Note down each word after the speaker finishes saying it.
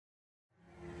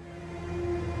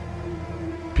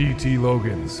P.T.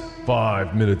 Logan's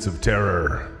 5 Minutes of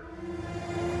Terror.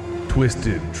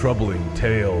 Twisted, troubling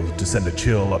tales to send a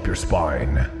chill up your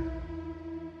spine.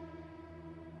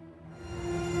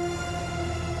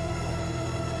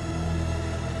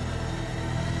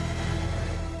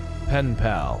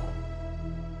 Penpal.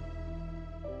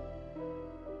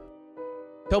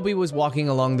 Toby was walking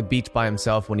along the beach by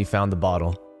himself when he found the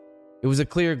bottle. It was a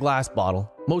clear glass bottle,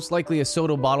 most likely a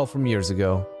soda bottle from years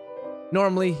ago.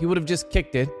 Normally, he would have just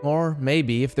kicked it, or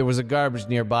maybe, if there was a garbage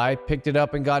nearby, picked it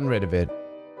up and gotten rid of it.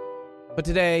 But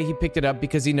today, he picked it up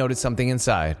because he noticed something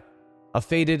inside. A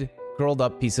faded, curled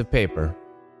up piece of paper.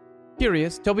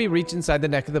 Curious, Toby reached inside the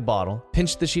neck of the bottle,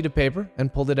 pinched the sheet of paper,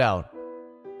 and pulled it out.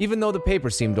 Even though the paper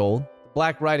seemed old, the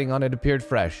black writing on it appeared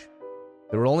fresh.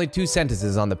 There were only 2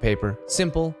 sentences on the paper,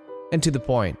 simple and to the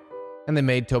point, and they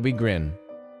made Toby grin.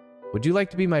 "Would you like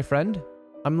to be my friend?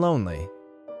 I'm lonely."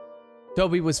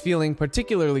 Toby was feeling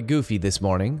particularly goofy this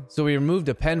morning, so he removed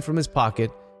a pen from his pocket,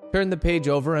 turned the page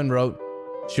over, and wrote,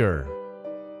 "Sure."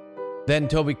 Then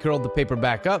Toby curled the paper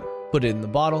back up, put it in the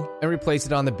bottle, and replaced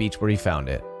it on the beach where he found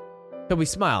it. Toby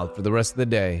smiled for the rest of the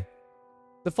day.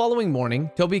 The following morning,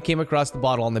 Toby came across the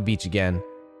bottle on the beach again.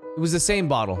 It was the same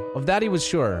bottle, of that he was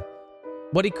sure,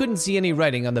 but he couldn't see any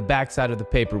writing on the backside of the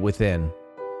paper within.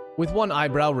 With one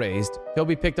eyebrow raised,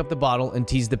 Toby picked up the bottle and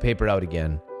teased the paper out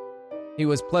again. He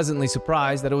was pleasantly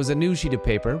surprised that it was a new sheet of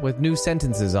paper with new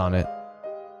sentences on it.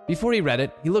 Before he read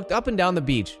it, he looked up and down the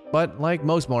beach, but like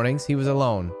most mornings, he was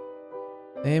alone.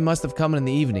 They must have come in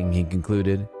the evening, he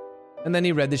concluded, and then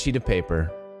he read the sheet of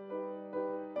paper.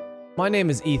 "My name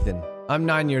is Ethan. I'm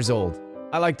 9 years old.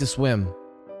 I like to swim."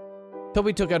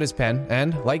 Toby took out his pen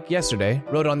and, like yesterday,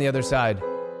 wrote on the other side,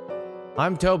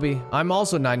 "I'm Toby. I'm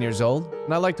also 9 years old,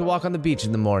 and I like to walk on the beach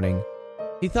in the morning."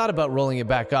 He thought about rolling it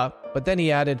back up, but then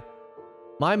he added,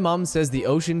 "My mom says the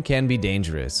ocean can be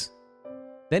dangerous."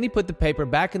 Then he put the paper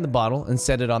back in the bottle and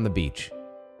set it on the beach.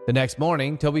 The next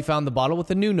morning, Toby found the bottle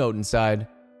with a new note inside.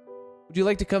 "Would you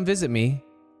like to come visit me?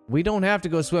 We don't have to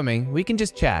go swimming. We can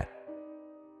just chat."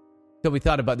 Toby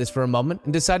thought about this for a moment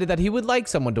and decided that he would like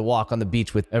someone to walk on the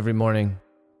beach with every morning.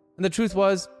 And the truth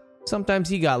was, sometimes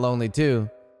he got lonely too.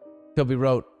 Toby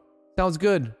wrote, "Sounds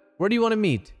good. Where do you want to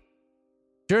meet?"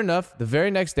 Sure enough, the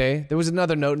very next day, there was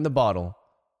another note in the bottle.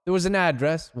 There was an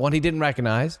address, one he didn't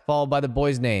recognize, followed by the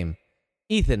boy's name.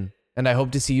 "Ethan, and I hope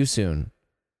to see you soon."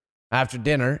 After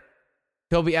dinner,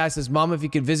 Toby asked his mom if he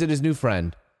could visit his new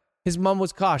friend. His mom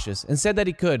was cautious and said that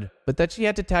he could, but that she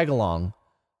had to tag along.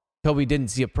 Toby didn't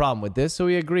see a problem with this, so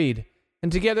he agreed,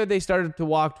 and together they started to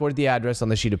walk toward the address on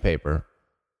the sheet of paper.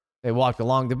 They walked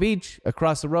along the beach,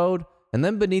 across the road, and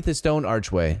then beneath a stone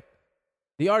archway.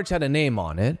 The arch had a name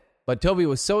on it, but Toby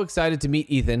was so excited to meet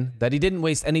Ethan that he didn't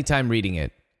waste any time reading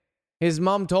it. His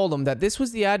mom told him that this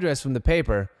was the address from the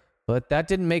paper, but that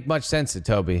didn't make much sense to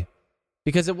Toby,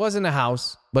 because it wasn't a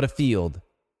house, but a field.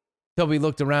 Toby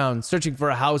looked around, searching for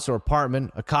a house or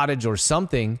apartment, a cottage or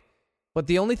something, but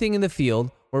the only thing in the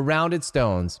field were rounded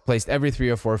stones placed every 3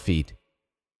 or 4 feet.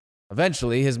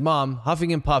 Eventually, his mom,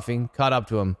 huffing and puffing, caught up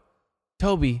to him.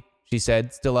 "Toby," she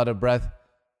said, still out of breath.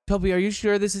 "Toby, are you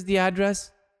sure this is the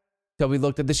address?" Toby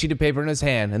looked at the sheet of paper in his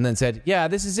hand and then said, "Yeah,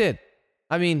 this is it.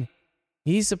 I mean,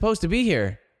 he's supposed to be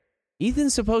here.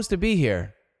 Ethan's supposed to be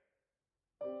here."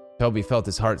 Toby felt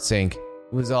his heart sink.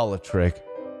 It was all a trick.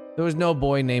 There was no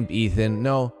boy named Ethan,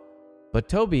 no. "But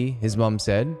Toby," his mom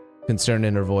said, concern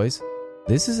in her voice,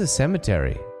 "this is a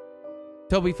cemetery."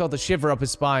 Toby felt a shiver up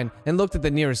his spine and looked at the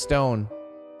nearest stone.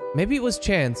 Maybe it was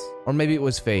chance, or maybe it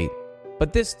was fate.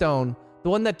 But this stone, the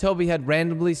one that Toby had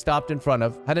randomly stopped in front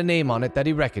of, had a name on it that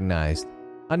he recognized.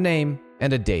 A name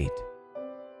and a date.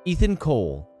 Ethan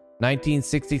Cole,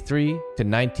 1963 to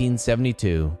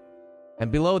 1972.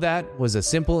 And below that was a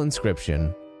simple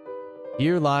inscription.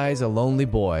 "Here lies a lonely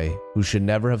boy who should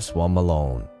never have swum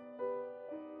alone."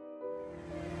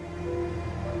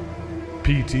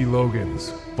 P.T.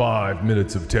 Logan's 5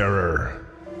 Minutes of Terror.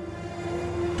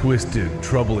 Twisted,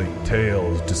 troubling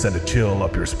tales to send a chill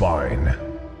up your spine.